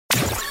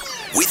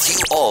with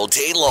you all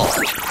day long.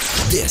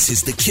 This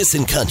is the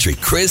Kissin' Country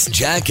Chris,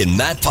 Jack, and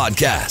Matt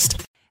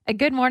podcast. A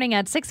good morning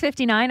at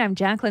 6:59. I'm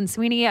Jacqueline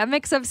Sweeney. A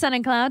mix of sun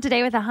and cloud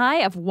today with a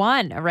high of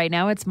 1. Right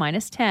now it's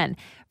 -10.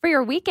 For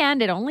your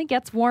weekend, it only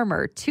gets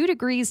warmer. 2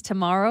 degrees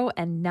tomorrow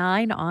and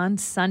 9 on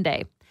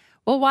Sunday.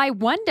 Well, why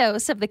one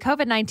dose of the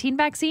COVID-19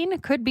 vaccine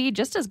could be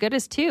just as good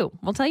as 2.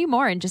 We'll tell you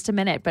more in just a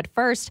minute. But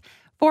first,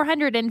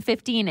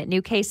 415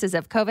 new cases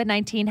of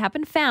COVID-19 have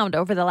been found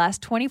over the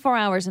last 24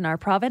 hours in our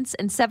province,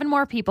 and 7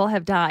 more people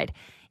have died.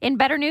 In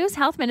better news,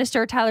 Health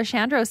Minister Tyler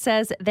Shandro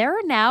says there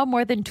are now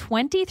more than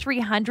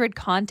 2,300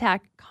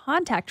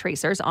 contact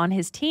tracers on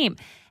his team,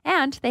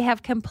 and they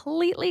have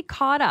completely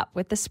caught up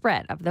with the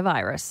spread of the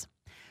virus.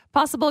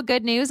 Possible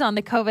good news on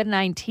the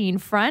COVID-19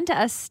 front.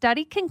 A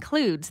study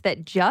concludes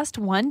that just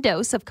 1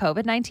 dose of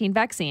COVID-19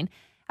 vaccine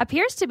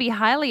appears to be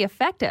highly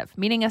effective,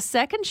 meaning a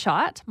second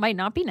shot might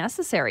not be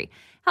necessary.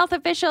 Health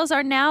officials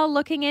are now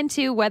looking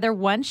into whether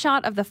 1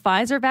 shot of the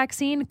Pfizer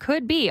vaccine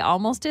could be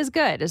almost as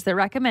good as the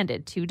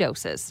recommended 2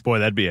 doses. Boy,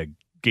 that'd be a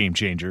game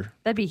changer.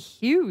 That'd be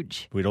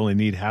huge. We'd only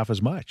need half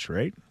as much,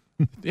 right?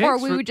 Or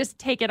we would just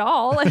take it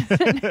all and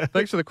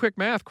Thanks for the quick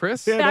math,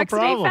 Chris. Yeah, no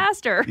vaccinate problem.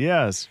 faster.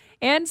 Yes.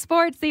 In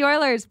sports, the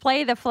Oilers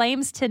play the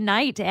Flames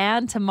tonight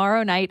and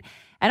tomorrow night.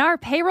 And our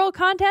payroll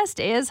contest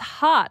is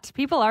hot.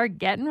 People are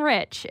getting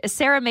rich.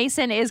 Sarah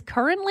Mason is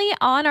currently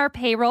on our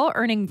payroll,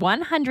 earning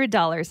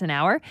 $100 an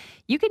hour.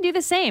 You can do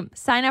the same.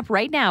 Sign up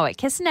right now at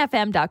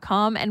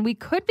kissinfm.com, and we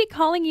could be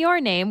calling your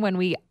name when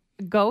we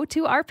go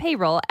to our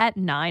payroll at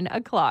 9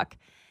 o'clock.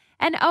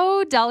 And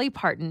oh, Dolly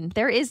Parton,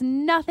 there is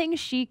nothing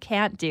she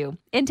can't do.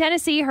 In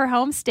Tennessee, her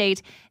home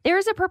state, there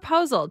is a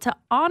proposal to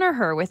honor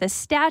her with a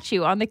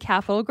statue on the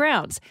Capitol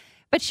grounds.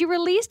 But she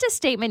released a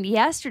statement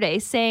yesterday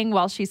saying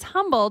while she's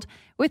humbled,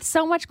 with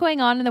so much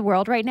going on in the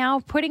world right now,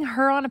 putting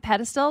her on a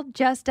pedestal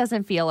just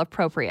doesn't feel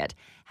appropriate.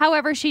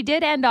 However, she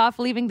did end off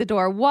leaving the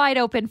door wide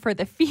open for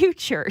the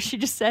future. She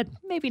just said,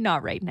 maybe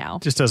not right now.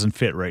 Just doesn't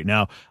fit right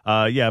now.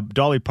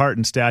 Dolly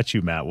Parton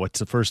statue, Matt. What's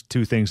the first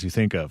 2 things you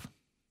think of?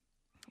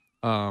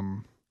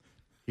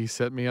 He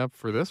set me up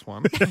for this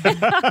one.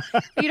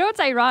 You know what's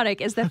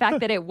ironic is the fact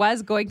that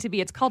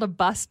it's called a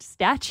bust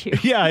statue.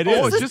 Yeah, it is.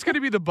 Oh, it's just going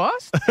to be the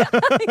bust?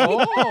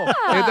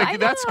 I That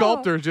know.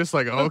 sculptor is just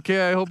like,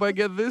 okay, I hope I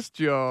get this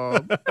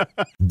job.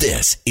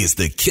 This is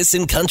the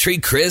Kissin' Country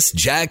Chris,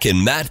 Jack,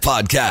 and Matt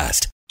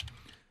podcast.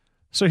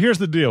 So here's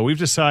the deal. We've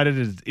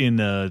decided in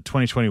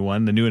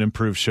 2021, the new and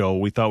improved show,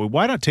 we thought,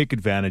 why not take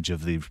advantage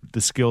of the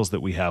skills that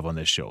we have on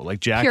this show? Like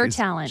Jack Pure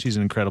talent. She's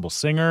an incredible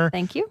singer.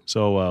 Thank you.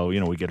 So,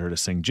 we get her to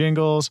sing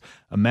jingles.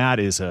 Matt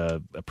is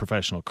a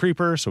professional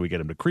creeper, so we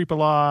get him to creep a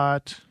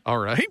lot. All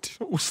right.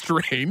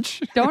 Strange.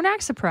 Don't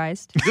act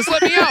surprised. Just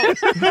let me out.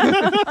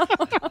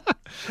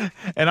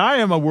 And I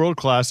am a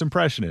world-class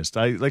impressionist.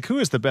 Who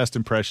is the best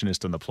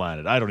impressionist on the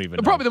planet? I don't even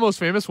know. Probably the most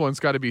famous one's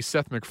got to be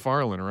Seth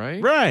MacFarlane,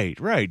 right?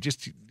 Right.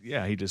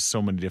 He does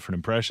so many different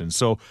impressions.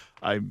 So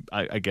I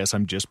guess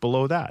I'm just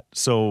below that.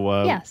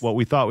 So Yes. What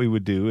we thought we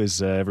would do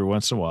is every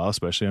once in a while,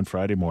 especially on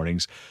Friday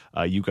mornings,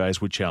 you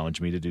guys would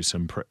challenge me to do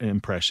some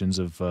impressions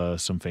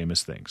of some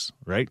famous things,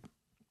 right?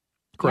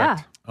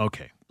 Correct. Yeah.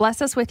 Okay.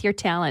 Bless us with your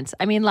talents.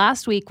 I mean,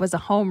 last week was a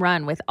home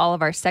run with all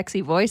of our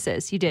sexy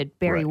voices. You did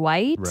Barry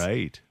White.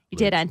 Right. You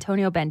did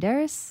Antonio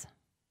Banderas.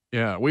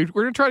 Yeah, we're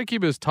going to try to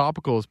keep it as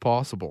topical as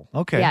possible.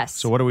 Okay. Yes.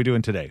 So what are we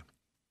doing today?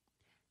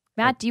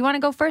 Matt, do you want to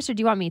go first or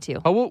do you want me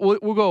to? Oh,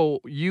 we'll go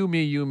you,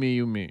 me, you, me,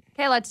 you, me.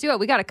 Okay, let's do it.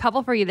 We got a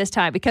couple for you this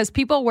time because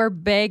people were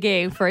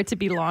begging for it to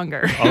be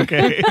longer.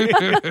 Okay.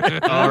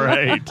 All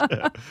right.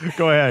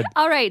 Go ahead.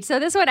 All right, so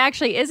this one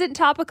actually isn't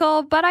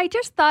topical, but I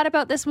just thought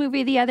about this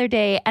movie the other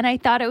day and I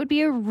thought it would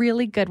be a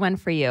really good one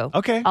for you.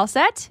 Okay. All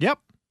set? Yep.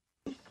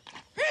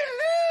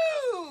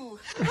 Hello!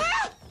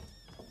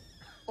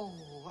 Oh,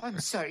 I'm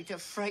sorry to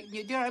frighten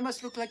you, dear. I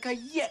must look like a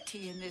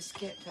yeti in this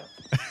getup.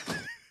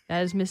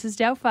 That is Mrs.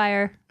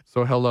 Doubtfire.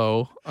 So,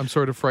 hello. I'm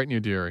sorry to frighten you,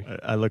 dearie.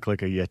 I look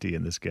like a yeti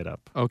in this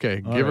getup.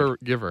 Okay, All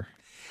give her.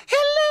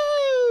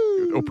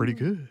 Hello! Oh, pretty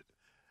good.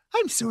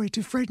 I'm sorry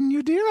to frighten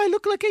you, dear. I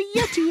look like a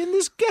yeti in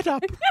this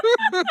getup.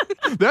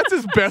 That's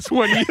his best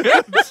one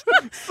yet.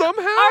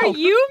 Somehow. Are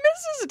you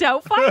Mrs.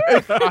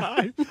 Doubtfire?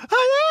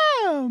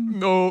 I am.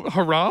 No,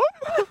 haram?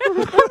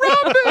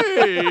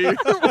 Harambe!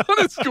 What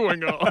is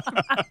going on?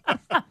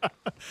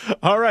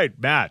 All right,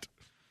 Matt.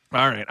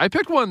 All right. I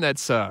picked one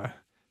that's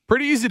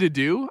pretty easy to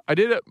do. I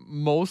did it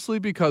mostly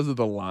because of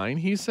the line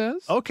he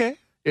says. Okay.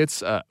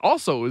 It's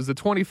also is the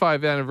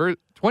 20th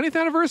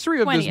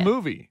anniversary of this 20th.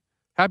 movie,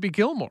 Happy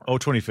Gilmore. Oh,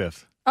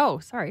 25th. Oh,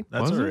 sorry.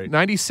 That's Was all it? right.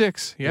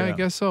 96. Yeah, I Yeah.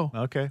 guess so.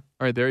 All Okay.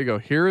 right, there you go.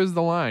 Here is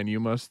the line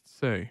you must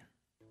say.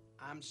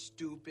 I'm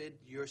stupid.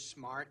 You're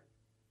smart.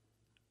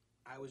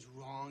 I was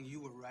wrong.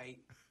 You were right.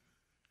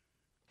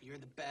 You're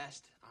the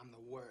best. I'm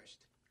the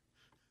worst.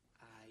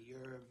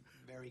 You're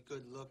very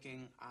good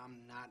looking. I'm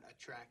not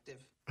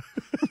attractive.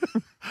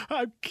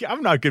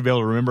 I'm not going to be able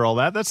to remember all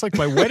that. That's like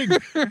my wedding,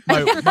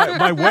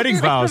 my wedding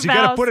vows. You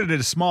got to Vows. put it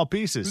into small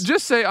pieces.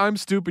 Just say, I'm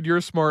stupid,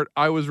 you're smart,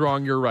 I was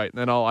wrong, you're right. And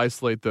then I'll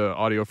isolate the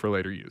audio for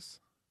later use.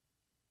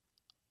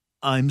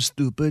 I'm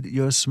stupid.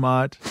 You're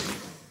smart.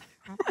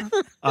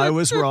 I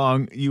was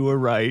wrong. You were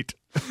right.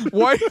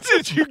 Why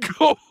did you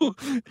go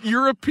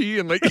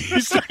European, like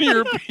Eastern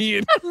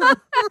European?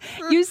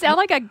 You sound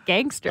like a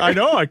gangster. I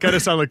know. I kind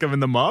of sound like I'm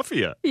in the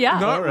mafia. Yeah.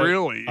 Not All right.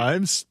 really.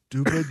 I'm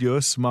stupid.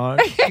 You're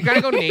smart. You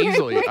gotta go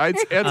nasally.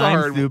 It's a I'm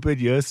hard.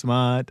 stupid. You're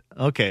smart.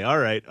 Okay. All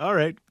right.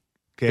 Okay,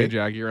 Okay.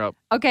 Jack, you're up.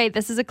 Okay,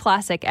 this is a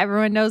classic.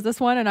 Everyone knows this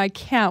one, and I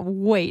can't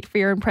wait for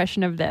your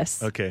impression of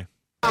this. Okay.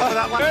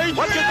 What do you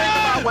think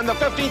about when the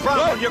 15th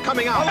round when you're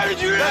coming out? Rocky!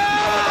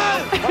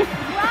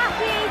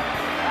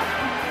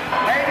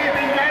 Ladies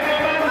and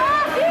gentlemen!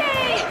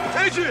 Rocky!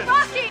 Adrian!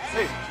 Rocky!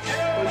 Hey,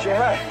 where's your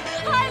hat?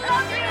 I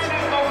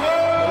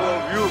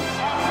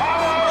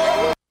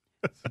love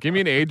you! Give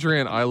me an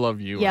Adrian. I love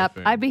you. Yep, I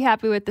think. I'd be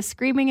happy with the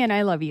screaming and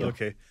I love you.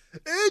 Okay.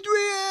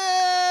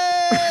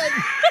 Adrian!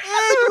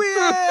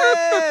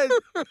 Adrian!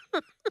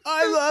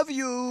 I love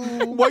you.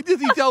 Why does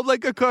he sound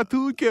like a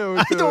cartoon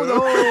character? I don't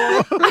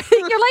know.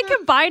 You're like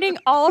combining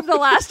all of the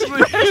last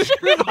impressions.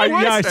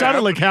 I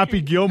sounded like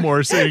Happy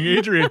Gilmore saying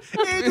Adrian.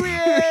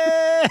 Adrian!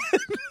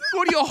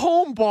 Go to your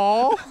home,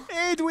 ball.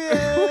 Adrian!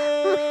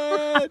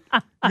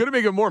 You're gonna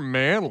make it more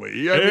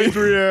manly. I mean,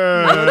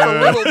 Adrian!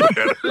 a little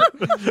bit.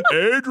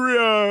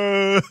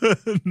 Adrian!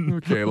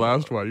 Okay,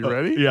 last one. You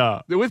ready?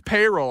 Yeah. With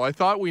payroll, I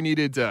thought we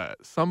needed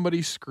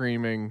somebody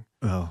screaming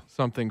Oh.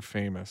 something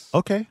famous.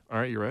 Okay. All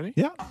right, you ready?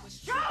 Yeah.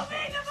 Show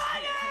me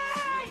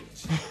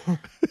the money!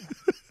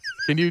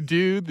 Can you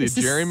do the This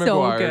is Jerry so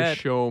Maguire good.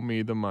 Show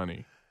Me the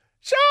Money?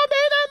 Show me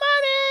the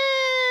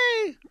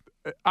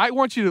money! I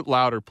want you to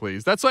louder,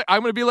 please. That's like I'm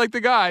gonna be like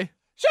the guy.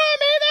 Show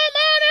me the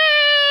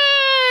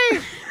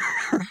money!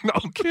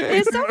 Okay.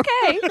 It's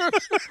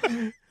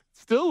okay.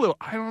 Still a little.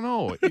 I don't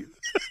know.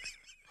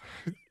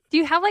 Do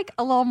you have like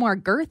a little more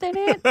girth in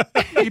it?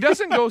 He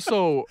doesn't go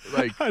so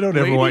like. I don't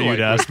ever want you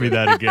to ladylike ask me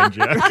that again,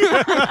 Jack.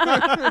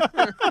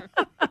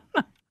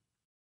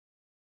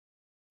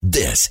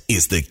 This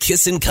is the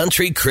Kissin'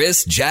 Country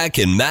Chris, Jack,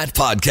 and Matt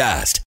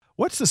podcast.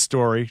 What's the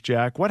story,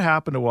 Jack? What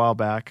happened a while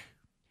back?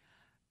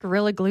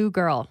 Gorilla Glue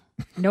Girl.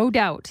 No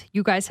doubt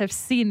you guys have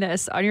seen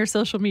this on your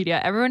social media.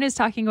 Everyone is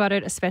talking about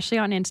it, especially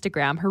on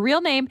Instagram. Her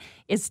real name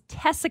is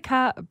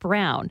Tessica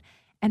Brown.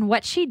 And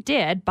what she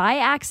did by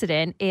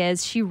accident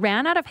is she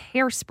ran out of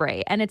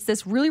hairspray. And it's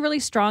this really, really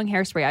strong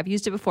hairspray. I've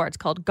used it before. It's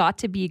called Got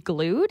to Be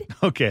Glued.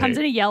 Okay. Comes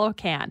in a yellow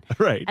can.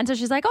 Right. And so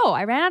she's like, oh,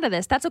 I ran out of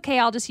this. That's okay.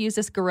 I'll just use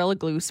this Gorilla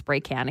Glue spray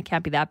can. It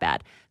can't be that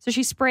bad. So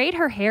she sprayed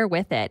her hair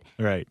with it.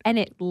 Right. And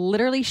it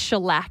literally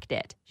shellacked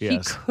it.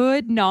 Yes. She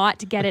could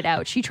not get it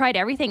out. She tried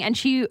everything. And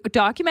she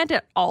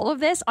documented all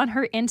of this on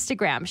her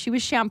Instagram. She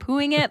was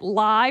shampooing it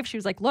live. She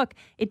was like, look,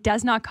 it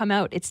does not come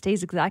out. It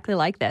stays exactly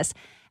like this.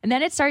 And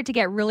then it started to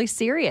get really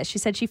serious. She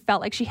said she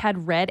felt like she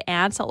had red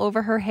ants all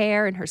over her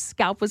hair and her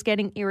scalp was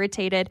getting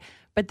irritated,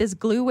 but this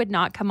glue would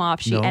not come off.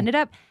 She ended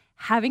up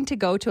having to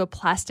go to a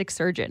plastic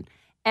surgeon.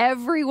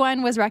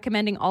 Everyone was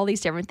recommending all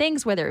these different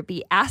things, whether it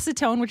be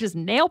acetone, which is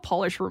nail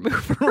polish remover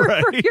for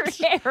Right. your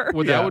hair.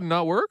 Well, that would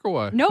not work or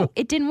what? No,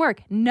 it didn't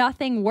work.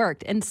 Nothing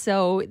worked. And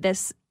so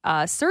this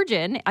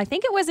surgeon, I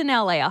think it was in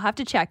LA, I'll have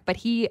to check, but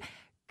he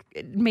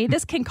made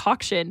this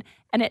concoction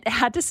and it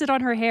had to sit on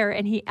her hair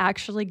and he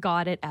actually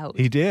got it out.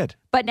 He did.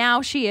 But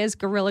now she is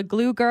Gorilla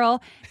Glue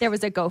Girl. There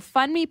was a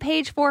GoFundMe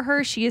page for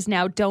her. She is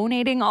now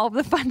donating all of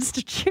the funds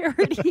to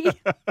charity.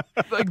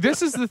 Like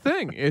this is the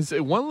thing. Is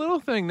one little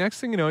thing.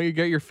 Next thing you know, you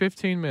get your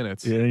 15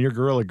 minutes. Yeah, you're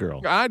Gorilla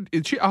Girl. I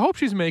hope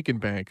she's making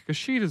bank because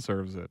she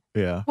deserves it.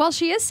 Yeah. Well,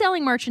 she is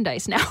selling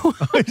merchandise now.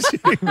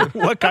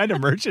 What kind of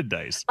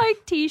merchandise?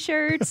 Like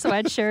t-shirts,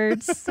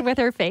 sweatshirts with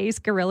her face,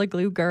 Gorilla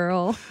Glue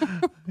Girl.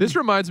 This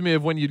reminds me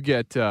of when you'd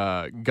get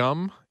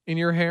gum in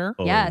your hair.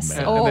 Oh, Yes. man.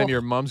 And, Oh. and then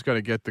your mom's got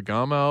to get the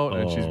gum out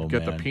and she's Oh,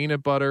 get the man.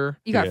 peanut butter.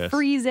 You got Yes.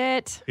 Freeze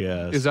It.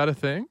 Yes. Is that a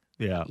thing?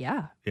 Yeah.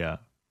 Yeah. Yeah.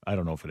 I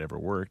don't know if it ever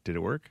worked. Did it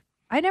work?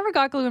 I never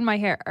got glue in my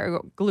hair,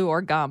 or glue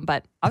or gum,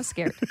 but I was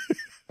scared.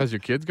 Has your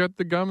kids got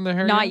the gum in their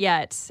hair? Not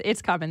yet.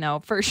 It's coming though,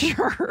 for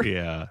sure.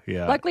 Yeah.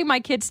 Yeah. Luckily, my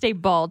kids stay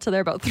bald till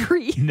they're about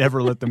 3.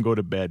 Never let them go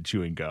to bed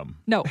chewing gum.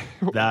 No,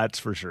 That's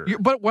for sure.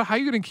 But how are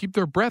you going to keep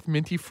their breath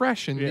minty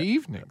fresh in the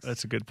evenings?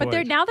 That's a good but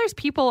point. there's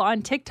people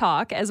on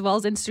TikTok as well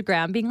as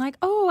Instagram being like,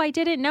 "Oh, I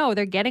didn't know."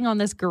 They're getting on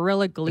this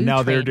Gorilla Glue.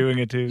 Now they're train. doing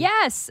it too.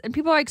 Yes, and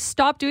people are like,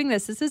 "Stop doing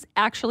this. This is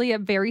actually a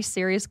very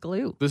serious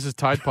glue." This is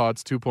Tide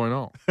Pods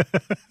 2.0.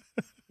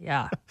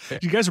 Yeah, Do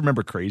you guys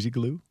remember Crazy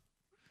Glue?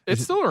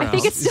 It's still around. I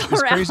think it's still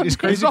around. Crazy, is It's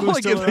Crazy not Glue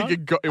like, still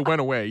around? it went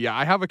away. Yeah,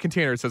 I have a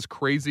container that says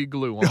Crazy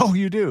Glue on it. Oh,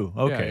 you do?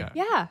 Okay.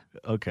 Yeah. yeah.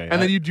 Okay. And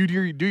then you do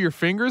your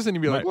fingers and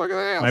you'd be like, look at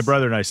this. My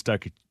brother and I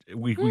stuck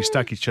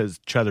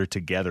each other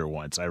together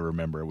once. I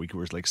remember we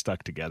were like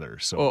stuck together.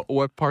 So Oh,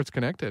 what part's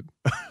connected?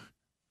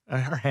 our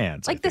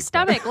hands, I Like the think,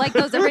 stomach, like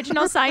those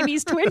original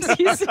Siamese twins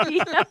you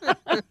see.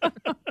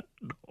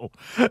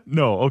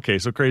 No. Okay.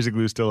 So Crazy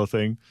Glue's still a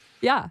thing.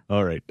 Yeah,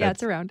 All right. yeah, That's-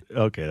 it's around.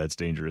 Okay, that's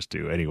dangerous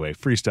too. Anyway,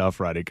 Freestyle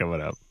Friday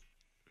coming up.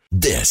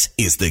 This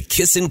is the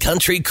Kissin'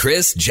 Country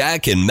Chris,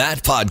 Jack, and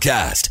Matt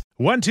podcast.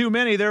 One Too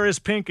Many. There is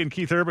Pink and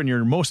Keith Urban,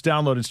 your most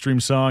downloaded stream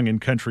song in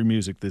country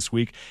music this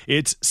week.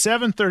 It's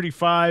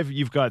 7:35.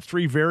 You've got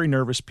three very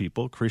nervous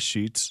people, Chris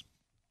Sheets,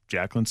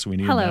 Jacqueline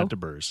Sweeney, Hello. and Matt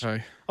DeBurs.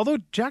 Hi. Although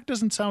Jack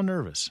doesn't sound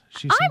nervous.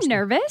 I'm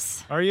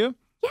nervous. Are you?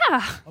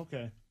 Yeah,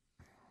 Okay.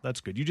 That's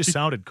good. You just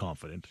sounded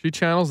confident. She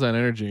channels that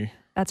energy.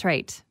 that's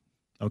right.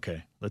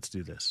 Okay, let's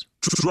do this.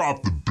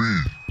 Drop the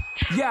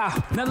beat.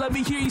 Yeah, now let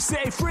me hear you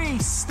say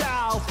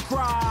Freestyle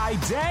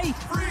Friday.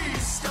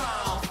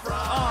 Freestyle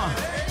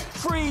Friday.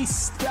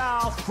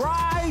 Freestyle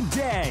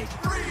Friday.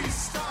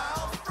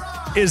 Freestyle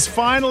Friday. Is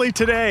finally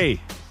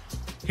today.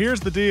 Here's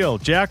the deal.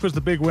 Jack was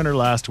the big winner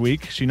last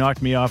week. She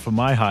knocked me off of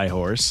my high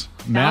horse.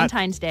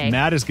 Valentine's Day.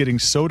 Matt is getting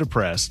so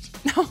depressed.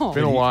 No.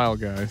 Been a while,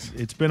 guys.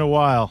 It's been a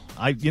while.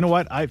 You know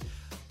what?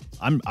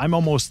 I'm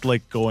almost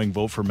like going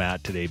vote for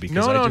Matt today because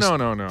No. I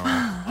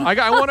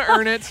want to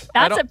earn it.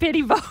 That's a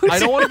pity vote. I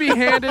don't want to be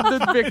handed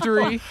the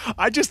victory.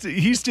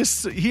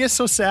 He is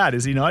so sad,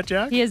 is he not,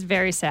 Jack? He is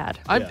very sad.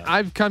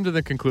 I've come to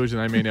the conclusion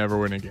I may never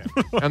win again,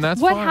 and that's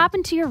What fine.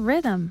 happened to your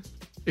rhythm?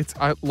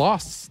 I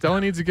lost. Stella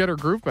needs to get her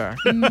groove back.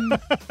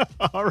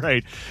 All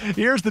right.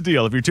 Here's the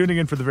deal. If you're tuning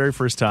in for the very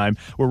first time,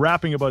 we're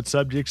rapping about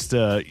subjects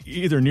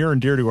either near and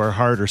dear to our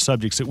heart or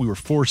subjects that we were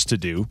forced to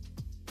do.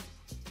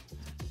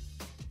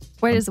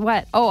 What is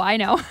what? Oh, I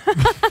know.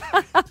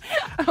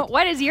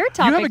 What is your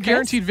topic? You have a Chris?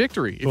 guaranteed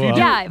victory. If you do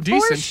Yeah, for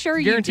decent, sure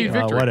you guaranteed do.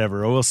 victory.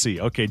 Whatever. We'll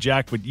see. Okay,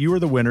 Jack, but you are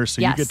the winner, so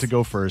Yes. you get to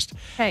go first.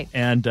 Okay.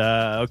 And,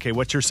 okay,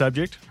 what's your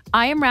subject?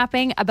 I am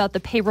rapping about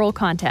the payroll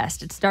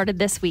contest. It started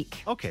this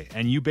week. Okay,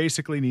 and you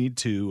basically need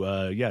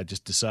to,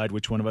 just decide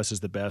which one of us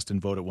is the best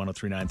and vote at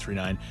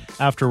 103939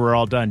 after we're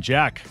all done.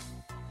 Jack,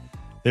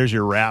 there's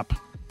your rap.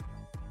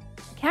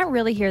 I can't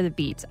really hear the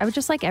beats. I would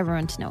just like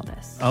everyone to know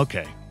this.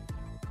 Okay.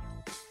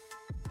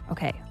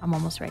 Okay, I'm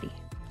almost ready.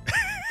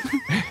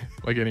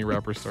 Like any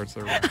rapper starts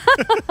their rap.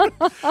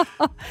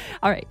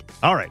 All right.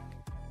 All right.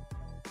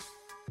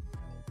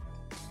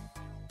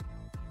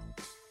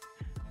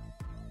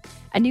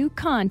 A new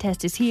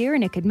contest is here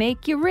and it could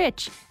make you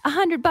rich.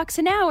 $100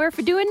 an hour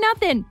for doing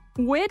nothing.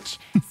 Witch?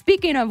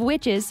 Speaking of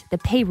witches, the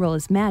payroll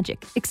is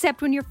magic.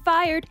 Except when you're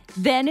fired,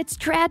 then it's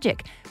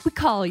tragic. We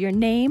call your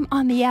name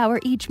on the hour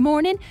each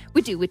morning.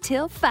 We do it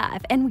till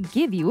 5 and we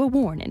give you a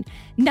warning.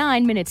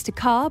 9 minutes to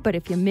call, but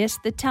if you miss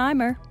the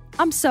timer,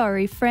 I'm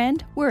sorry,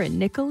 friend, we're a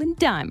nickel and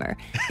dimer.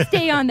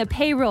 Stay on the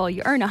payroll,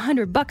 you earn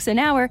 $100 an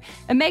hour.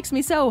 It makes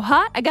me so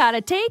hot, I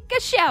gotta take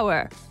a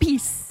shower.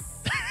 Peace.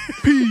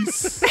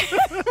 Peace.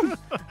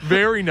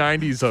 Very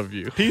 90s of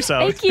you. Peace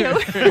out. Thank you.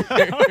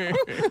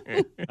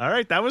 All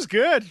right, that was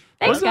good.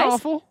 Thanks, Wasn't guys.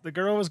 awful. The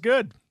girl was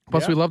good.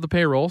 Plus, we love the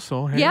payroll,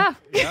 so hey. Yeah.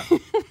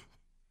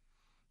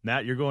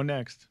 Matt, you're going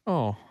next.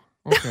 Oh,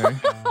 okay.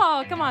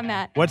 Oh, come on,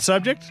 Matt. What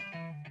subject?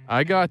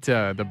 I got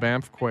the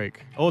Banff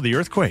quake. Oh, the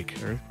earthquake.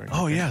 The earthquake.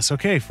 Oh, yes.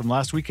 Okay, from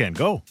last weekend.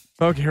 Go.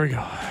 Okay, here we go.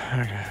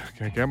 Okay,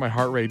 can I get my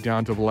heart rate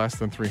down to less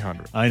than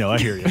 300? I know, I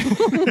hear you.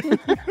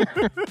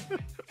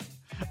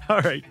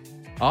 All right.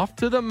 Off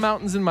to the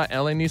mountains in my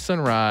LA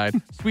Nissan ride.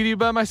 Sweetie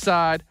by my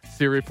side,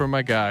 Siri for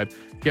my guide.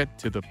 Get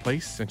to the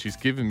place and she's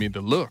giving me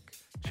the look.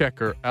 Check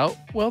her out,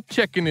 well,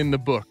 checking in the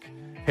book.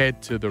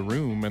 Head to the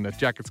room and the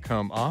jackets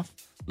come off.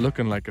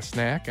 Looking like a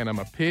snack and I'm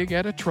a pig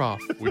at a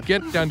trough. We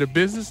get down to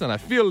business and I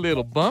feel a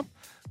little bump.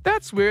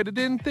 That's weird, I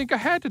didn't think I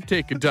had to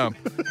take a dump.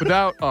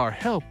 Without our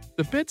help,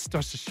 the bed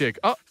starts to shake.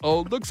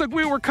 Uh-oh, looks like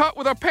we were caught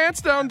with our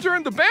pants down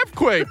during the Banff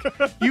quake.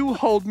 You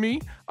hold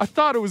me, I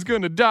thought I was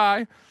gonna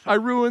die. I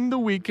ruined the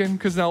weekend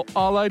because now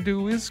all I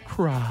do is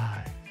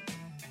cry.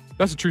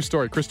 That's a true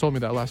story. Chris told me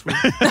that last week.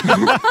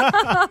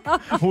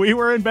 We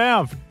were in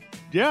Banff.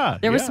 Yeah.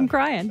 There was some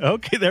crying.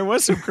 Okay, there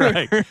was some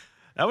crying.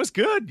 That was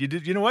good. You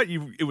did. You know what?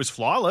 It was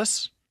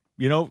flawless.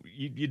 You know,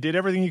 you did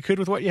everything you could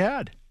with what you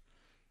had.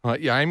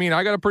 Yeah, I mean,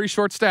 I got a pretty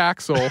short stack,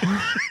 so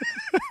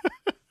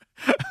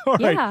All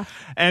right. Yeah.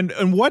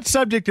 And what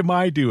subject am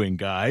I doing,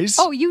 guys?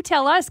 Oh, you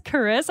tell us,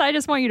 Chris. I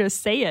just want you to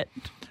say it.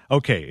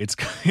 Okay,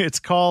 it's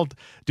called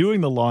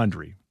doing the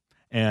laundry.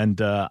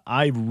 And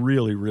I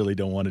really, really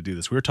don't want to do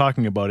this. We were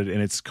talking about it, and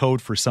it's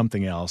code for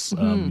something else.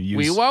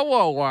 wee wah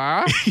wah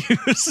wah.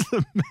 Use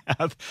the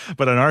math.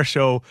 But on our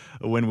show,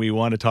 when we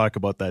want to talk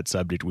about that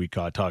subject, we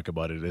talk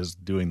about it as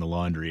doing the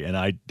laundry. And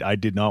I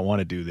did not want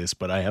to do this,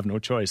 but I have no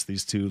choice.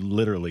 These two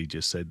literally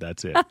just said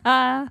that's it.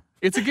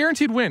 It's a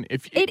guaranteed win.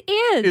 It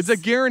is. It's a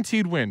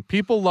guaranteed win.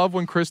 People love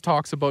when Chris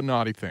talks about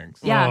naughty things.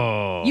 Yeah.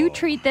 Oh. You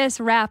treat this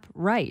rap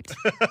right.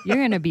 You're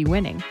going to be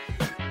winning.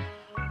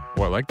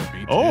 Boy, I like the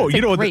beat. Oh, It's a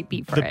you know great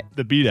beat for it.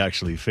 The beat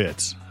actually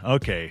fits.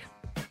 Okay.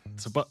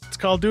 It's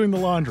called doing the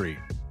laundry.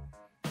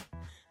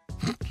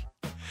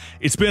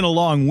 It's been a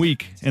long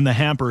week and the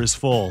hamper is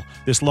full.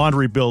 This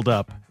laundry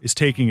buildup is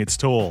taking its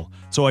toll.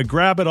 So I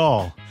grab it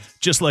all,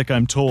 just like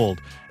I'm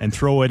told, and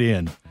throw it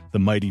in the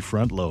mighty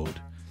front load.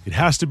 It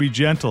has to be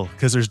gentle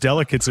because there's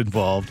delicates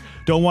involved.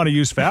 Don't want to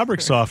use fabric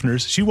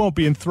softeners. She won't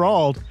be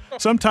enthralled.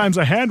 Sometimes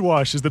a hand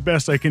wash is the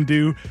best I can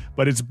do,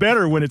 but it's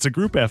better when it's a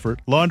group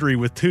effort. Laundry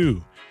with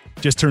two.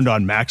 Just turned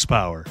on max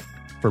power.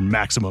 for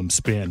maximum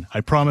spin.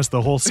 I promise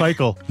the whole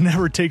cycle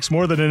never takes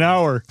more than an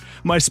hour.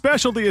 My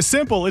specialty is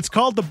simple. It's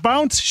called the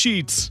Bounce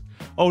Sheets.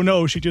 Oh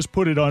no, she just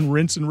put it on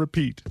rinse and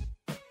repeat.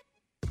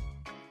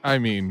 I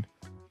mean,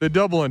 the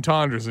double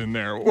entendres in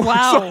there was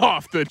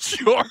off the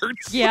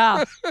charts.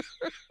 Yeah.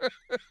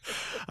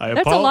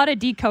 That's a lot of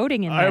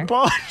decoding in there. I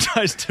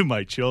apologize to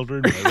my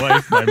children, my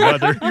wife, my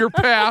mother. Your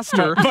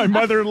pastor. My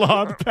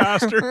mother-in-law, the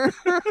pastor.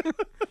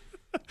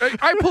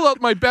 I pull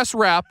out my best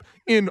rap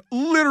in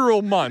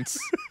literal months,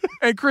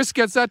 and Chris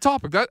gets that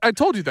topic. I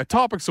told you that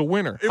topic's a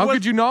winner. How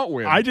could you not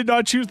win? I did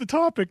not choose the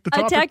topic.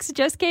 A text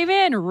just came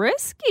in.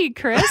 Risky,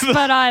 Chris,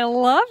 but I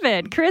love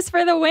it. Chris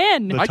for the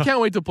win. I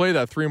can't wait to play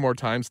that 3 more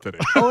times today.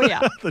 Oh,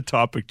 yeah. The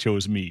topic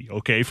chose me,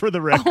 okay, for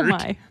the record. Oh,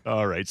 my.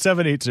 All right,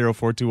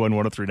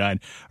 780-421-1039,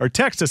 or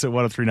text us at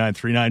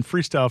 103939.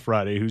 Freestyle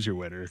Friday. Who's your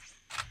winner?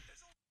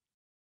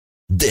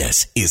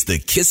 This is the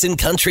Kissin'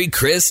 Country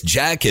Chris,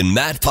 Jack, and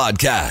Matt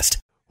podcast.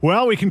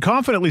 Well, we can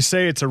confidently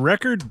say it's a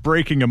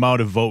record-breaking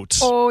amount of votes.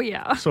 Oh,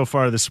 yeah. So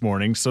far this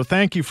morning. So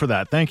thank you for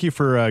that. Thank you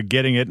for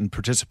getting it and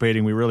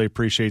participating. We really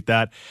appreciate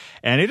that.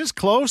 And it is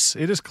close.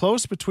 It is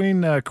close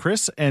between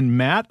Chris and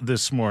Matt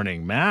this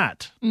morning.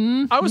 Matt.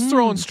 I was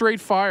throwing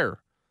straight fire.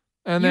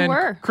 And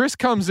then Chris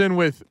comes in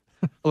with,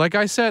 like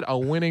I said, a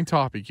winning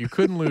topic. You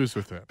couldn't lose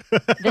with it.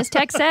 This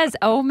text says,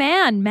 oh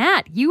man,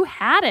 Matt, you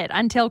had it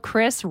until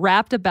Chris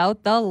rapped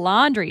about the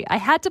laundry. I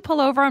had to pull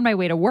over on my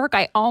way to work.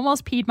 I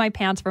almost peed my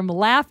pants from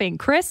laughing.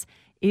 Chris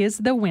is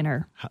the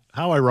winner.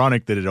 How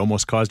ironic that it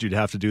almost caused you to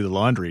have to do the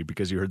laundry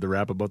because you heard the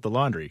rap about the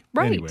laundry.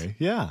 Right. Anyway,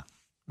 yeah.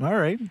 All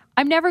right.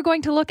 I'm never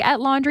going to look at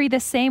laundry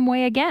the same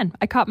way again.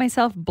 I caught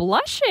myself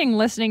blushing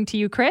listening to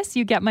you, Chris.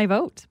 You get my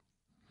vote.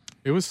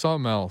 It was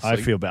something else. I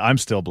feel bad. I'm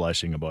still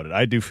blushing about it.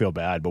 I do feel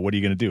bad, but what are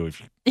you going to do?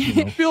 If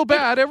you feel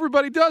bad,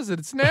 everybody does it.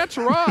 It's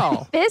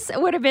natural. This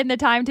would have been the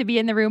time to be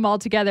in the room all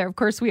together. Of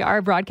course, we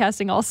are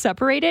broadcasting all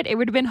separated. It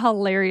would have been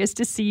hilarious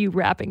to see you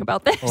rapping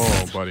about this.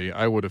 Oh, buddy,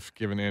 I would have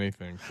given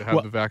anything to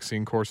have the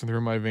vaccine coursing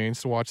through my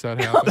veins to watch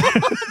that happen.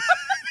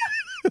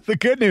 The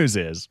good news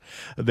is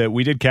that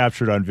we did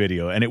capture it on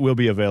video, and it will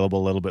be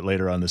available a little bit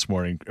later on this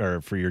morning or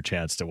for your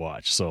chance to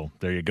watch. So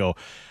there you go.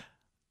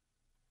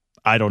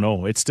 I don't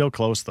know. It's still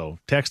close, though.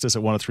 Text us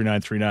at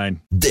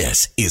 103939.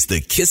 This is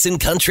the Kissin'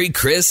 Country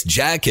Chris,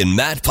 Jack, and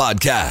Matt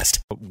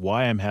podcast.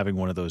 Why I'm having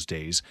one of those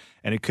days,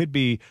 and it could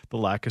be the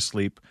lack of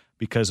sleep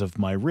because of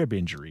my rib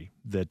injury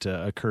that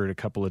occurred a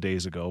couple of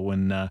days ago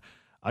when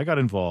I got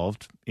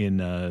involved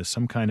in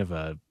some kind of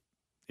a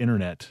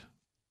internet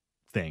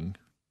thing.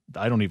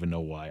 I don't even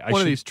know why.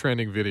 One of these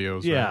trending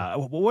videos. Yeah.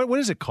 Right? What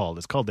is it called?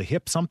 It's called the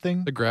hip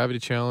something? The gravity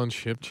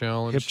challenge, hip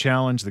challenge. Hip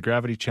challenge, the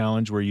gravity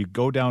challenge, where you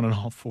go down on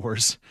all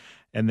fours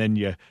and then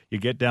you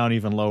get down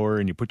even lower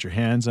and you put your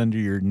hands under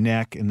your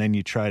neck and then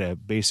you try to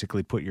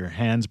basically put your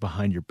hands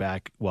behind your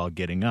back while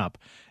getting up.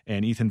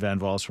 And Ethan Van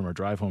Valls from our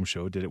Drive Home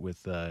show did it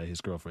with his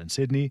girlfriend,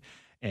 Sydney.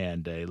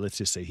 And let's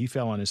just say he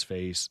fell on his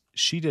face.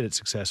 She did it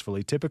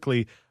successfully.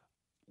 Typically,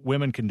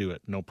 women can do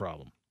it, no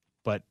problem.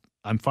 But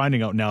I'm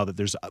finding out now that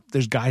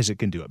there's guys that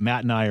can do it.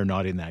 Matt and I are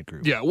not in that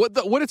group. Yeah,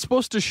 what it's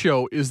supposed to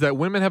show is that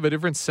women have a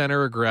different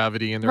center of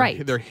gravity and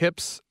their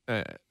hips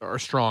are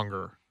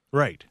stronger.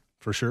 Right,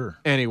 for sure.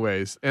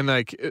 Anyways, and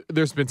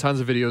there's been tons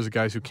of videos of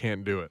guys who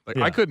can't do it.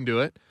 I couldn't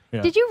do it.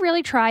 Yeah. Did you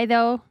really try,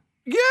 though?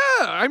 Yeah,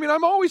 I mean,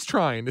 I'm always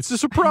trying. It's a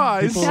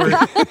surprise.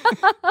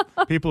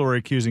 People were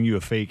accusing you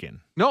of faking.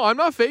 No, I'm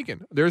not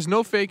faking. There's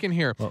no faking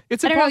here. Well,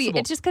 it's impossible. I don't know.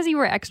 It's just because you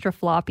were extra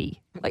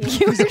floppy. I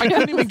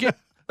couldn't even get...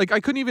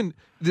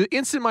 the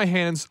instant my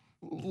hands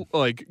were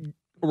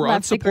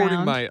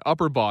unsupporting my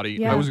upper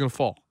body, I was going to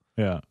fall.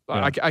 Yeah.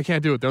 I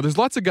can't do it. Now, there's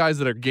lots of guys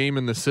that are game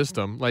in the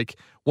system. Like,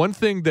 one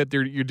thing that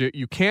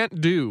you can't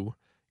do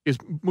is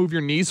move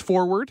your knees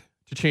forward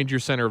to change your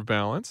center of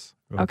balance.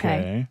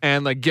 Okay.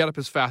 And, get up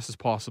as fast as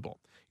possible.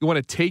 You want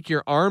to take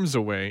your arms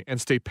away and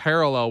stay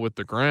parallel with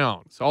the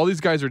ground. So all these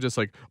guys are just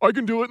like, I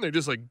can do it, and they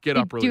just get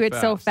up really fast. Do it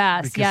so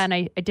fast. Yeah, and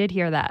I did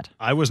hear that.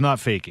 I was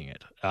not faking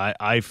it.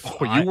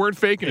 You weren't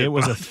faking it. It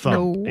was a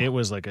thump. No. It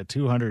was like a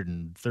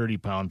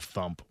 230-pound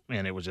thump,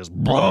 and it was just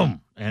boom.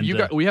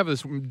 And we have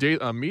this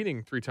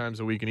meeting 3 times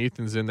a week, and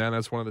Ethan's in that, and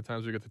that's one of the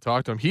times we get to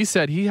talk to him. He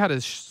said he had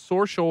a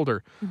sore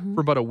shoulder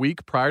for about a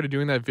week prior to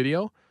doing that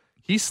video.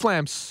 He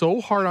slammed so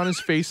hard on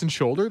his face and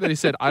shoulder that he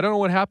said, I don't know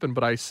what happened,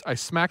 but I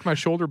smacked my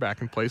shoulder back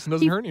in place and it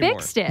doesn't hurt anymore.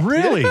 Fixed it.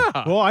 Really?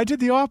 Yeah. Well, I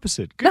did the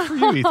opposite. Good for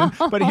you, Ethan.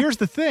 But here's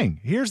the thing.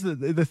 Here's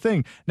the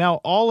thing. Now,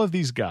 all of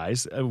these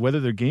guys, whether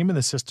they're game in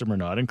the system or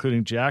not,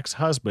 including Jack's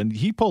husband,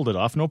 he pulled it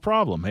off, no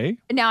problem, hey?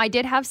 Now, I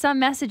did have some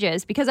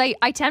messages because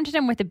I tempted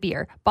him with a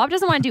beer. Bob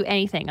doesn't want to do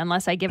anything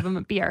unless I give him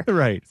a beer.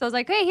 Right. So I was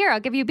like, hey, here,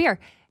 I'll give you a beer.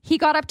 He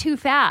got up too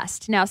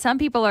fast. Now, some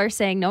people are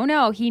saying,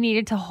 no, he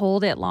needed to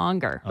hold it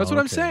longer. That's what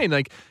I'm saying.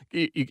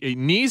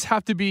 Knees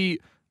have to be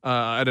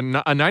at a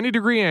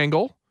 90-degree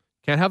angle.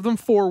 Can't have them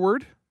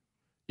forward.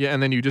 Yeah,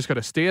 and then you just got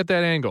to stay at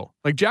that angle.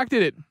 Jack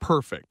did it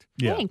perfect.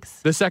 Yeah.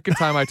 Thanks. The second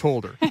time I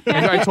told her.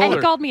 And I told And her.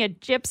 he called me a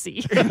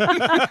gypsy.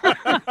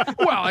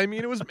 Well, I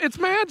mean, it's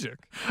magic.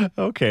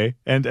 Okay.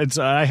 And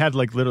so I had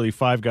like literally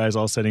 5 guys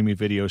all sending me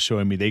videos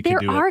showing me they can There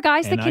do it. are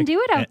guys that And can do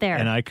it out there.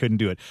 And I couldn't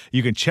do it.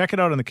 You can check it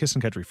out on the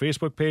Kissin' Country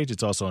Facebook page.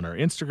 It's also on our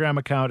Instagram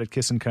account at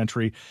Kissin'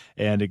 Country.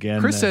 And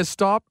again, Chris says,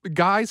 stop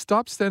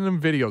sending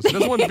him videos. He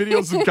doesn't want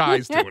videos of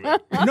guys doing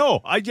it.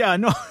 no. I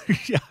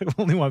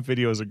only want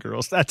videos of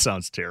girls. That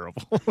sounds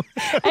terrible.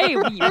 Hey,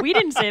 we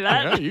didn't say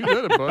that. Yeah, you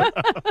did it,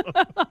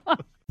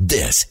 bud.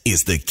 This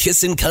is the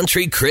Kissin'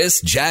 Country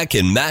Chris, Jack,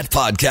 and Matt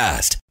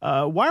podcast.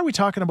 Why are we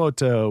talking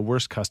about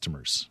worst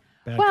customers?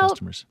 Bad Well,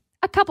 customers.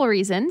 A couple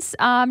reasons.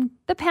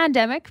 The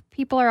pandemic,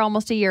 people are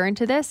almost a year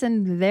into this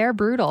and they're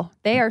brutal.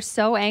 They are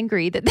so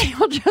angry that they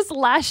will just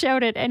lash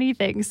out at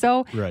anything.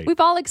 So Right. we've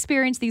all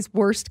experienced these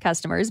worst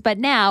customers. But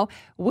now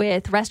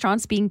with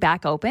restaurants being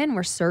back open,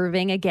 we're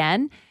serving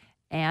again.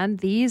 And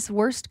these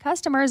worst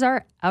customers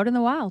are out in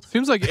the wild.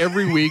 Seems like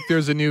every week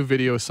there's a new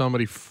video of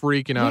somebody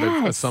freaking out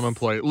at Yes. some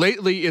employee.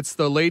 Lately, it's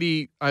the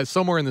lady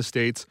somewhere in the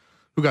States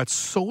who got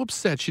so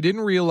upset she didn't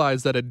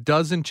realize that a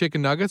dozen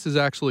chicken nuggets is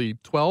actually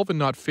 12 and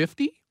not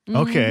 50.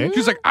 Okay.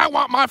 She's like, I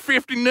want my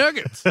 50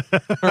 nuggets.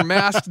 Her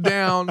mask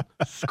down,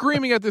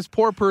 screaming at this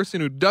poor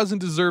person who doesn't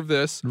deserve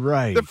this.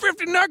 Right. The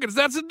 50 nuggets,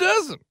 that's a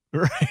dozen.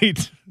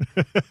 Right.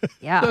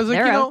 Yeah, So I was like,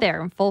 they're you know, out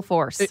there in full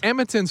force.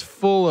 Edmonton's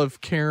full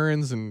of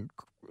Karens and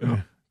You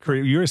were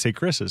going to say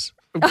Chris's.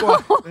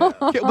 well,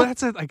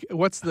 that's it. Like,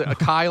 what's the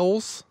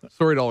Kyles?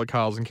 Sorry to all the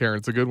Kyles and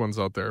Karens, the good ones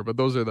out there, but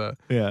those are the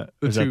Yeah.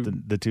 The Is two-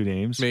 that the 2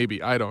 names?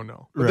 maybe I don't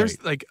know. But Right.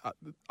 there's like,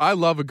 I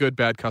love a good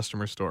bad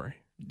customer story.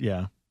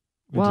 Yeah.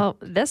 Well,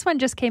 this one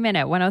just came in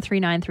at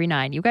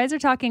 103939. You guys are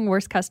talking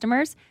worst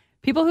customers.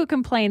 People who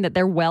complain that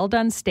their well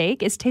done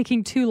steak is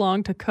taking too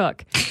long to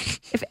cook.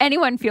 If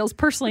anyone feels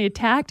personally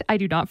attacked, I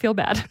do not feel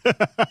bad.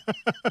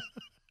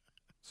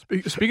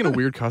 Speaking of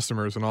weird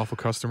customers and awful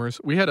customers,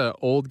 we had an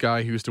old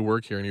guy who used to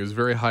work here, and he was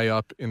very high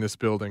up in this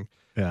building.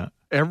 Yeah.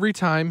 Every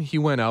time he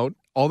went out,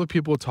 all the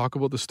people would talk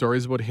about the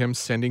stories about him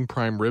sending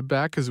prime rib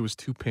back because it was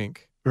too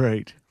pink.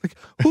 Right. Like,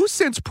 who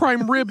sends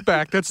prime rib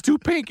back that's too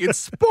pink? It's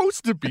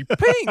supposed to be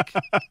pink.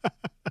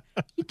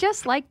 You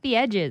just like the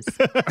edges.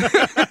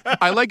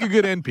 I like a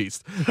good end piece.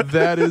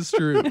 That is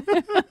true.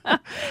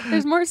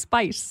 There's more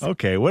spice.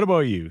 Okay. What about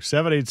you?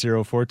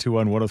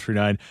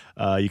 780-421-1039.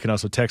 You can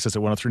also text us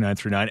at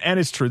 103939. And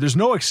it's true. There's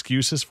no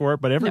excuses for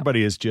it, but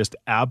everybody is just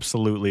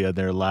absolutely at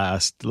their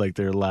last We're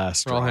all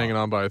straw. hanging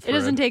on by a It thread.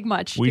 doesn't take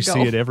much We to go.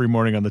 see it every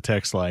morning on the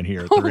text line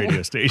here at the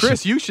radio station.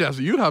 Chris, you'd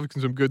have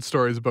some good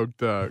stories about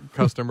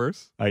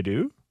customers. I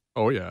do?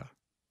 Oh, yeah.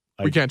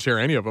 I- We can't share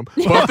any of them,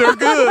 but they're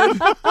good.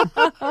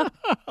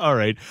 All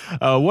right.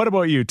 What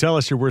about you? Tell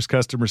us your worst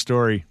customer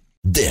story.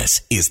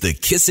 This is the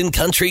Kissin'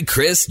 Country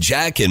Chris,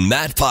 Jack, and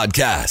Matt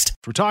podcast.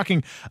 We're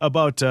talking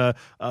about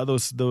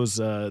those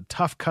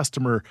tough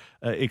customer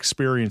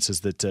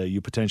experiences that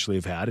you potentially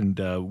have had, and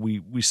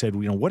we said,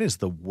 what is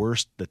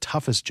the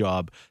toughest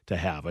job to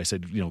have? I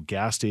said,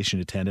 gas station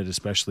attendant,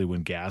 especially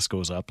when gas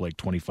goes up like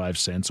 25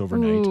 cents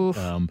overnight.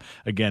 Oof.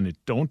 Again,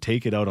 don't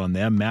take it out on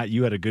them. Matt,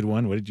 you had a good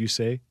one. What did you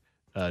say?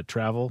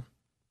 Travel.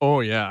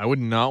 Oh, yeah. I would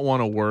not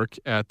want to work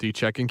at the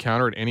check-in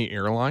counter at any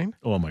airline,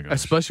 Oh my gosh.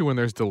 especially when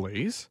there's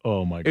delays.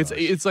 Oh my gosh.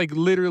 It's like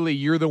literally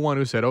you're the one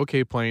who said,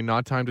 okay, plane,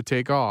 not time to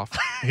take off.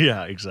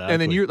 yeah, exactly.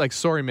 And then you're like,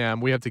 sorry, ma'am,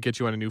 we have to get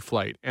you on a new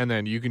flight. And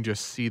then you can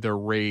just see the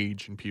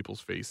rage in people's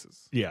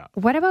faces. yeah.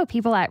 What about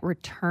people at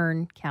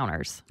return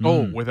counters?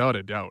 Oh, without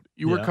a doubt.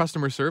 You work Yeah.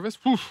 customer service?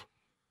 Oof.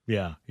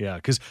 Yeah, yeah.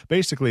 Because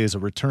basically, as a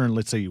return,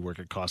 let's say you work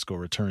at Costco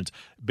returns,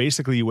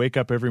 basically you wake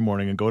up every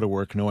morning and go to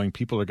work knowing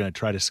people are going to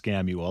try to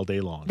scam you all day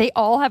long. They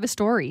all have a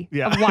story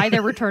Yeah. of why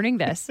they're returning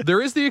this.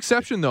 There is the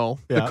exception, though.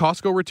 Yeah. The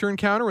Costco return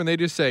counter, and they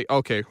just say,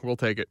 okay, we'll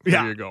take it. Here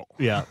Yeah. you go.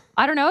 Yeah.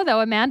 I don't know, though.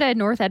 Amanda in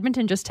North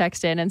Edmonton just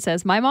texted in and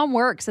says, my mom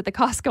works at the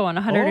Costco on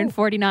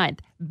 149th.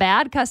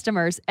 Bad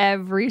customers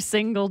every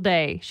single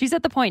day. She's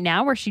at the point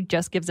now where she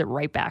just gives it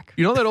right back.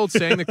 You know that old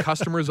saying, the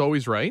customer is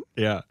always right?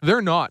 Yeah.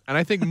 They're not. And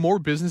I think more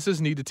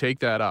businesses need to take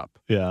that up.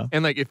 Yeah.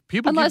 And like if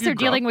people Unless give they're you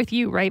dealing with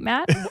you, right,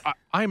 Matt?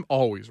 I'm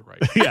always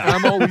right. Yeah.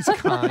 I'm always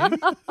kind.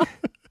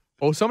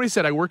 Oh, somebody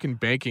said I work in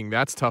banking.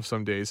 That's tough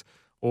some days.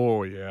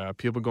 Oh, yeah.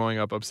 People going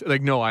up.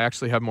 Like, no, I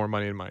actually have more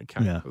money in my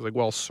account. Yeah. I was like,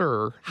 well,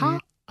 sir. How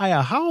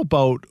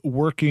about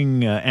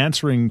working,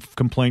 answering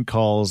complaint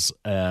calls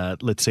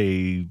at, let's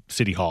say,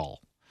 City Hall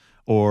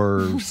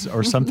or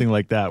something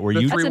like that, where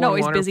The you That's an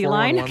always 311 or busy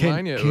line. 411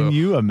 line, yeah, can ugh.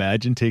 you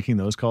imagine taking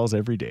those calls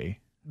every day?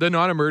 The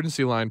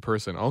non-emergency line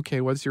person.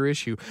 Okay, what's your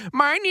issue?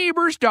 My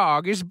neighbor's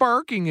dog is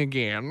barking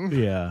again.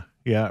 Yeah.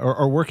 Yeah.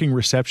 Or working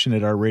reception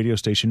at our radio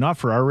station, not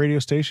for our radio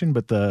station,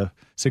 but the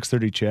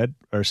 630 Ched,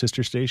 our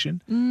sister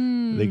station.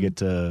 They get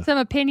Some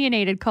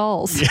opinionated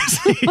calls. You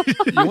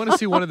want to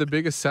see one of the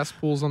biggest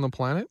cesspools on the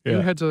planet? You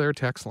Yeah. head to their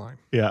text line.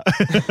 yeah.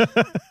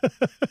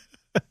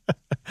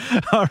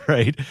 All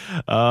right.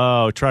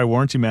 Try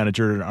warranty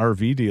manager at an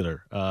RV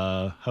dealer.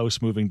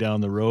 House moving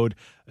down the road.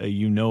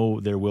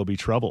 There will be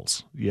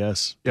troubles.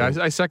 Yes. Yeah,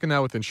 I second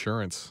that with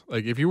insurance.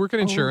 Like, if you work in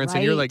insurance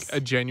and you're like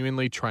right.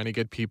 genuinely trying to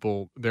get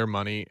people their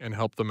money and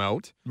help them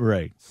out,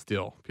 Right.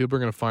 still, people are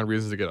going to find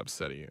reasons to get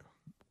upset at you.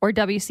 Or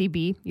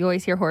WCB. You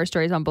always hear horror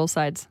stories on both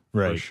sides.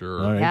 Right. For sure.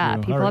 All right, Yeah,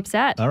 all people right.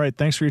 upset. All right.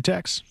 Thanks for your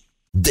text.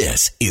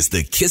 This is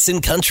the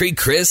Kissin' Country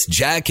Chris,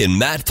 Jack, and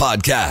Matt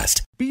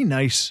podcast. Be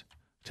nice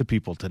to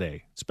people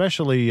today,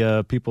 especially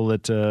people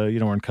that are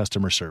in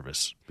customer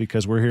service,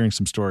 because we're hearing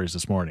some stories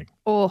this morning.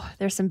 Oh,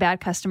 there's some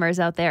bad customers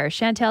out there.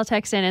 Chantel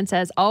texts in and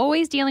says,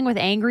 always dealing with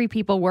angry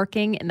people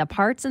working in the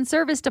parts and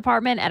service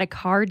department at a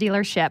car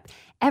dealership.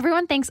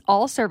 Everyone thinks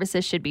all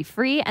services should be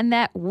free and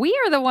that we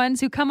are the ones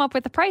who come up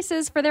with the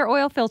prices for their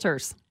oil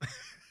filters.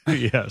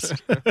 Yes.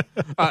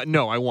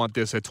 No, I want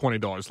this at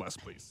 $20 less,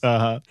 please.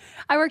 I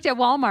worked at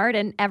Walmart,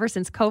 and ever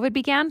since COVID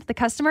began, the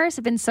customers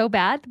have been so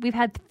bad, we've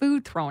had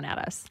food thrown at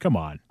us. Come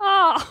on.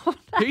 Oh,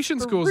 that's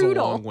Patience goes a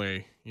brutal. long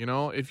way. You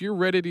know, if you're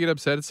ready to get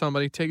upset at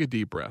somebody, take a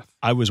deep breath.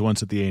 I was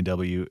once at the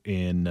A&W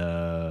in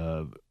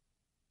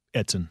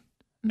Edson,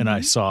 and I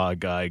saw a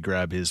guy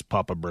grab his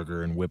Papa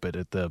Burger and whip it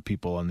at the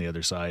people on the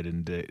other side.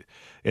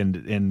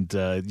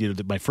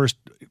 My first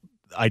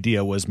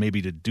idea was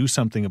maybe to do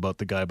something about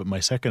the guy, but my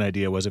second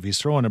idea was if he's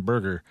throwing a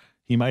burger,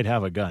 he might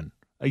have a gun.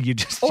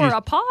 Or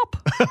a pop.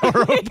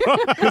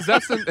 Because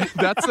that's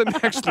the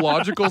next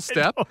logical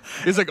step.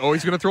 It's like, oh,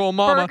 he's going to throw a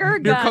mama. Burger Here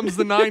gun. comes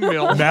the 9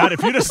 mil. Matt,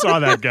 if you just saw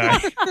that guy,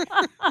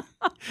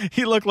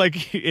 he looked like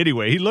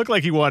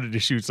he wanted to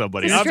shoot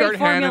somebody. This is I'll straight start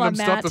handing formula, him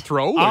stuff Matt. to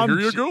throw. Like, here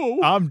you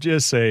go. I'm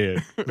just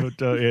saying.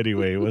 But,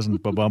 anyway, it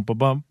wasn't ba-bump,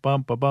 ba-bump,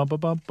 bump, ba-bump,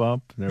 ba-bump,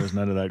 bump. There was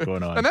none of that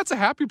going on. And that's a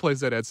happy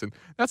place at Edson.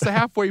 That's the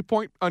halfway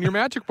point on your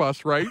magic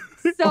bus, right?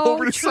 So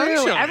Over to true.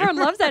 Sunshine. Everyone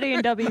loves that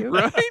A&W.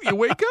 Right? You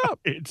wake up.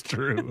 It's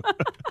true.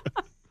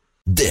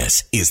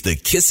 This is the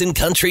Kissin'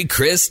 Country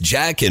Chris,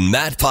 Jack, and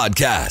Matt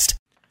podcast.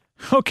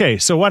 Okay,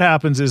 so what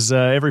happens is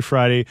every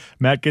Friday,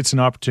 Matt gets an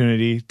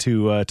opportunity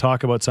to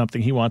talk about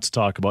something he wants to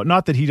talk about.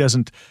 Not that he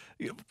doesn't.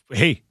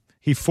 Hey,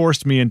 he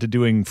forced me into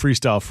doing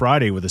Freestyle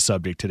Friday with a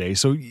subject today.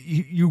 So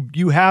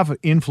you have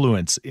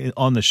influence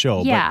on the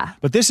show. Yeah.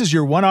 But this is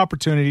your one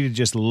opportunity to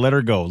just let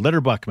her go. Let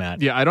her buck,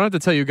 Matt. Yeah, I don't have to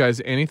tell you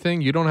guys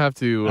anything. You don't have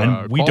to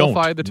And we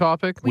qualify don't. the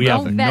topic. We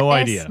have Don't no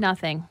vet this, idea.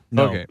 Nothing.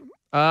 No. Okay.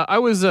 I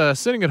was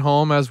sitting at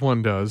home, as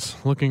one does,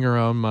 looking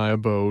around my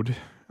abode,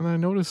 and I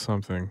noticed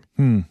something.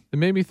 It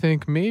made me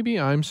think, maybe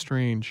I'm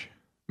strange.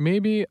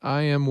 Maybe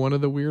I am one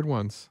of the weird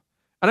ones.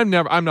 And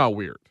I'm not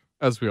weird,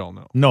 as we all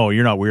know. No,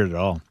 you're not weird at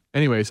all.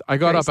 Anyways, I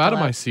got Very up out of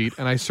still my up. seat,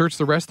 and I searched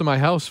the rest of my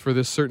house for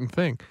this certain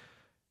thing.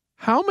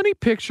 How many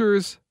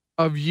pictures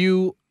of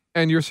you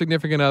and your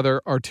significant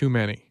other are too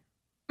many?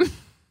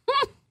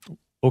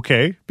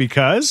 Okay,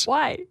 because?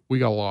 Why? We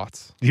got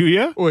lots. Do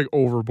you? Like,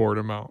 overboard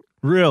amount.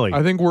 Really?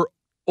 I think we're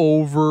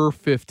over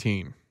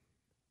 15.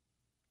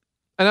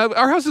 And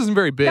our house isn't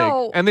very big,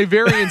 No. and they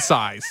vary in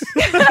size.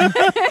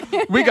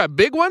 We got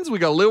big ones, we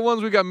got little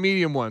ones, we got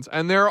medium ones,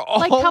 and they're all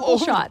Like couple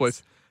over the shots.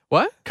 place.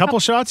 What? Couple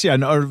shots? Yeah,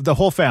 no, or the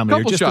whole family,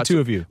 Couple or just shots. the two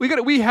of you?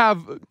 We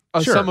have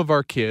Sure. some of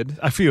our kids.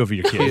 A few of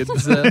your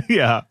kids.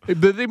 Yeah.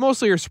 But they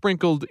mostly are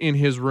sprinkled in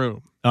his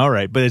room. All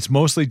right, but it's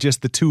mostly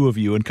just the two of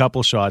you and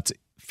couple shots,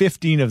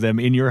 15 of them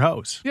in your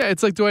house. Yeah,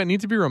 it's like, do I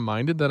need to be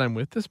reminded that I'm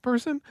with this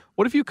person?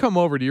 What if you come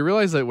over? Do you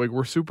realize that like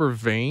we're super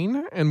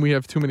vain and we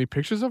have too many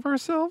pictures of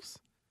ourselves?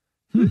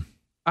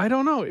 I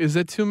don't know. Is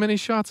it too many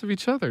shots of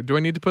each other? Do I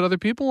need to put other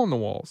people on the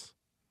walls?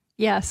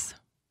 Yes.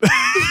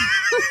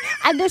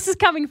 And this is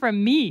coming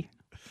from me.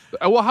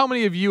 Well, how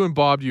many of you and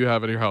Bob do you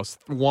have at your house?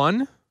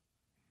 One?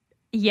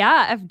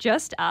 Yeah, of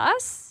just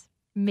us,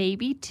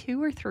 maybe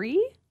 2 or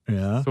 3.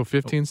 Yeah. So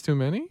 15's too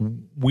many?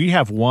 We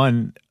have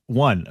one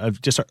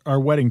of just our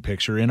wedding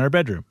picture in our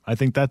bedroom. I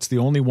think that's the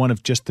only one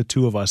of just the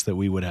two of us that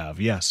we would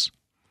have. Yes.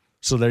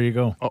 So there you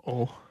go.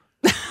 Uh-oh.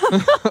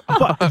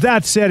 But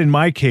that said, in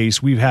my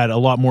case, we've had a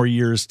lot more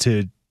years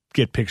to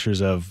get pictures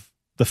of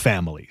the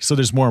family. So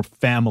there's more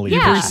family.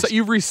 Yeah. pictures.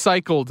 You've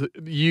recycled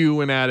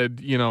you and added,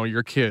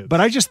 your kids. But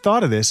I just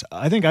thought of this.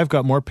 I think I've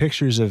got more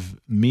pictures of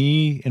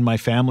me and my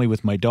family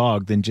with my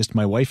dog than just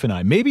my wife and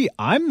I. Maybe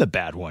I'm the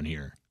bad one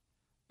here.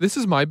 This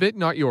is my bit,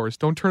 not yours.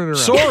 Don't turn it around.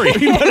 Sorry.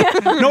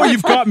 No,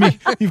 you've got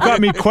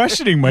me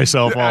questioning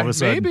myself all of a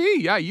sudden.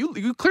 Maybe. Yeah,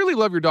 you clearly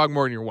love your dog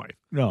more than your wife.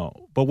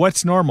 No, but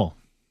what's normal?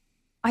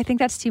 I think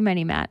that's too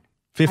many, Matt.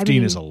 15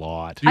 mean- is a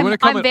lot. Do you want to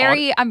come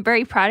I'm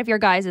very proud of your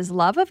guys'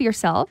 love of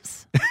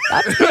yourselves.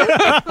 That's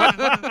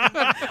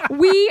good.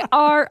 We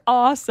are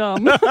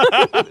awesome.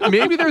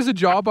 Maybe there's a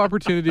job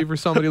opportunity for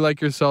somebody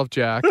like yourself,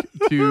 Jack,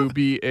 to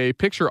be a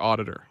picture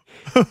auditor.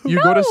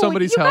 You go to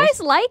somebody's you house. guys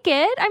like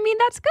it. I mean,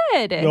 that's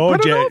good. No, I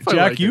don't know if I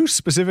Jack, like you it.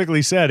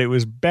 specifically said it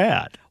was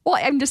bad. Well,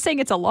 I'm just saying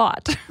it's a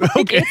lot.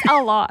 Like, it's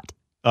a lot.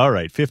 All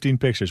right, 15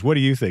 pictures. What do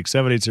you think?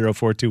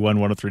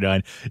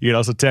 780-421-1039. You can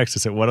also text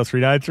us at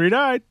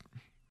 103939.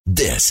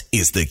 This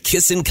is the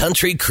Kissin'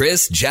 Country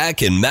Chris,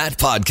 Jack, and Matt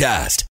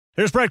podcast.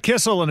 There's Brett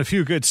Kissel and a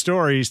few good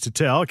stories to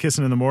tell.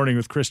 Kissing in the Morning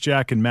with Chris,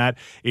 Jack, and Matt.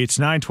 It's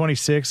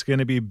 9:26. Going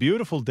to be a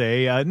beautiful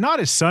day. Not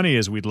as sunny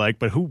as we'd like,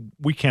 but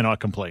we cannot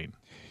complain.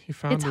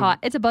 It's hot.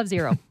 It's above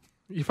zero.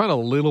 You found a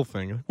little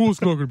thing. Oh, it's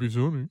not going to be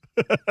sunny.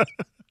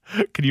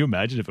 Can you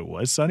imagine if it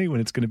was sunny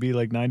when it's going to be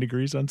like 9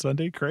 degrees on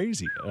Sunday?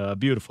 Crazy.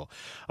 Beautiful.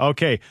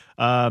 Okay.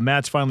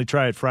 Matt's finally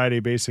tried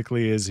Friday,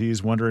 basically, as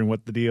he's wondering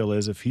what the deal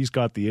is. If he's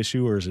got the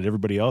issue or is it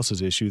everybody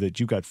else's issue that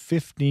you got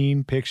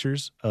 15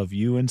 pictures of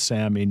you and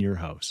Sam in your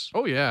house.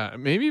 Oh, yeah.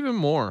 Maybe even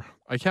more.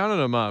 I counted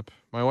them up.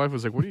 My wife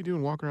was like, what are you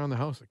doing walking around the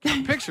house? Like,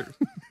 count pictures.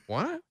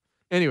 What?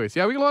 Anyways,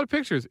 yeah, we get a lot of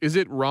pictures. Is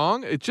it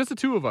wrong? It's just the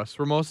two of us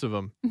for most of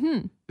them.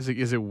 Mm-hmm.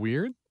 Is it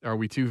weird? Are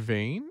we too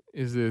vain?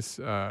 Is it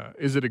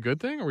a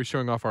good thing? Are we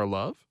showing off our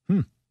love?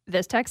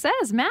 This text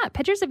says, Matt,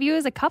 pictures of you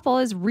as a couple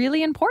is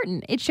really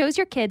important. It shows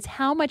your kids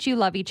how much you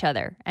love each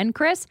other. And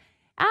Chris,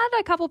 add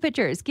a couple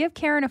pictures. Give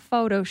Karen a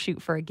photo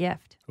shoot for a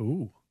gift.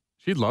 Ooh.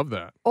 She'd love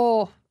that.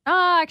 Oh,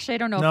 actually, I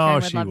don't know if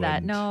Karen would love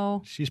that.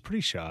 No. She's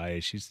pretty shy.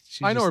 She's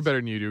I know her better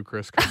than you do,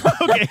 Chris.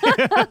 Okay.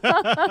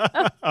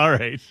 All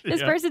right.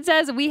 This person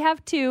says, we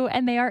have 2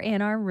 and they are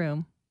in our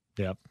room.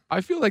 Yep.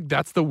 I feel like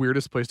that's the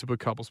weirdest place to put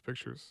couples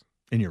pictures.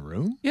 In your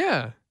room?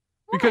 Yeah.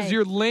 Why? Because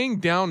you're laying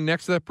down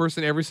next to that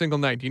person every single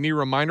night. Do you need a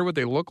reminder what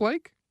they look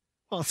like?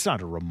 Well, it's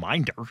not a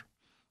reminder,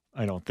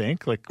 I don't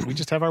think. Like, we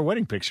just have our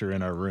wedding picture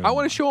in our room. I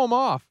want to show them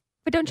off.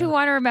 But don't you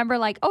want to remember,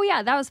 like, oh,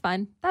 yeah, that was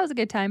fun. That was a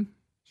good time.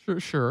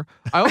 Sure.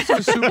 I also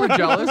was super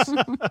jealous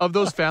of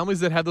those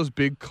families that had those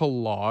big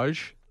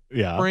collage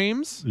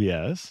frames.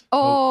 Yes.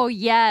 Oh,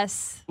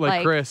 yes.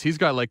 Like Chris, he's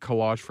got like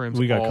collage frames.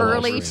 We got all collage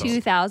early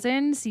frames.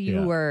 2000s,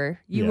 you were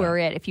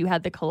it if you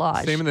had the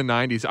collage. Same in the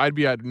 90s. I'd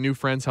be at a new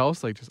friend's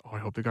house, like, I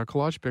hope they got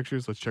collage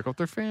pictures. Let's check out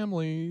their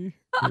family.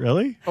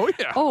 Really? Oh,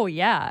 yeah. Oh,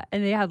 yeah.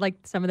 And they had like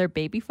some of their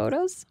baby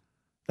photos.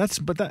 That's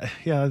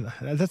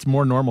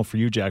more normal for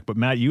you, Jack. But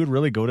Matt, you would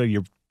really go to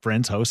your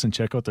friend's house and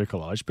check out their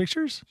collage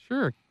pictures?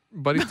 Sure.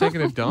 Buddy's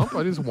taking a dump.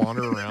 I just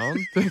wander around,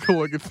 take a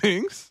look at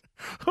things.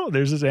 Oh,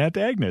 there's his Aunt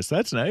Agnes.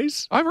 That's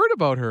nice. I've heard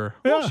about her.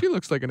 Yeah. Well, she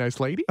looks like a nice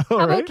lady. How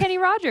about Kenny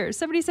Rogers?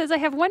 Somebody says, I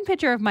have 1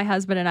 picture of my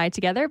husband and I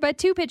together, but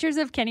 2 pictures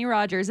of Kenny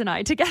Rogers and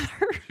I together.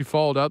 She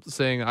followed up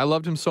saying, I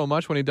loved him so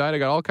much when he died. I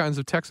got all kinds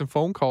of texts and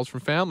phone calls from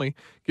family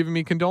giving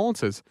me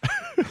condolences.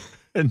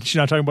 And she's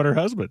not talking about her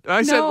husband.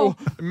 I said, well,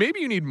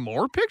 maybe you need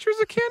more pictures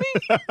of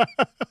Kenny?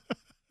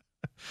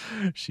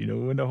 She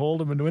knew when to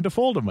hold him and when to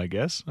fold him, I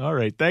guess. All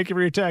right. Thank you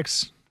for your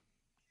text.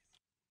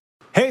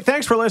 Hey,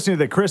 thanks for listening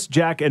to the Chris,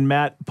 Jack, and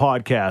Matt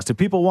podcast. If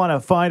people want to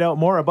find out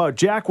more about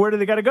Jack, where do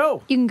they got to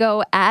go? You can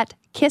go at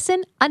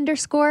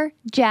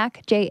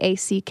kissin_Jack,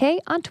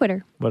 Jack, on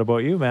Twitter. What about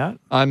you, Matt?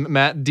 I'm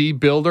Matt D.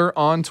 Builder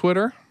on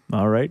Twitter.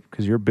 All right,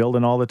 because you're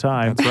building all the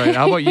time. That's right.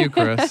 How about you,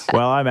 Chris?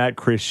 Well, I'm at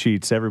Chris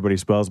Sheets. Everybody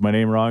spells my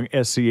name wrong,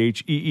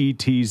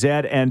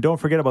 SCHEETZ. And don't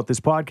forget about this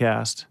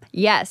podcast.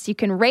 Yes, you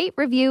can rate,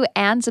 review,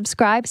 and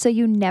subscribe so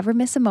you never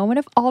miss a moment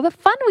of all the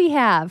fun we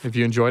have. If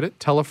you enjoyed it,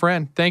 tell a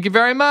friend. Thank you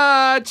very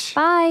much.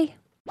 Bye.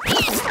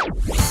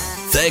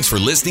 Thanks for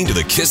listening to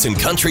the Kissin'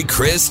 Country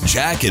Chris,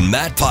 Jack, and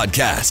Matt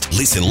podcast.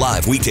 Listen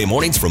live weekday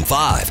mornings from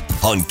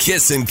 5 on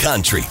Kissin'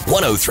 Country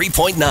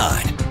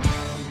 103.9.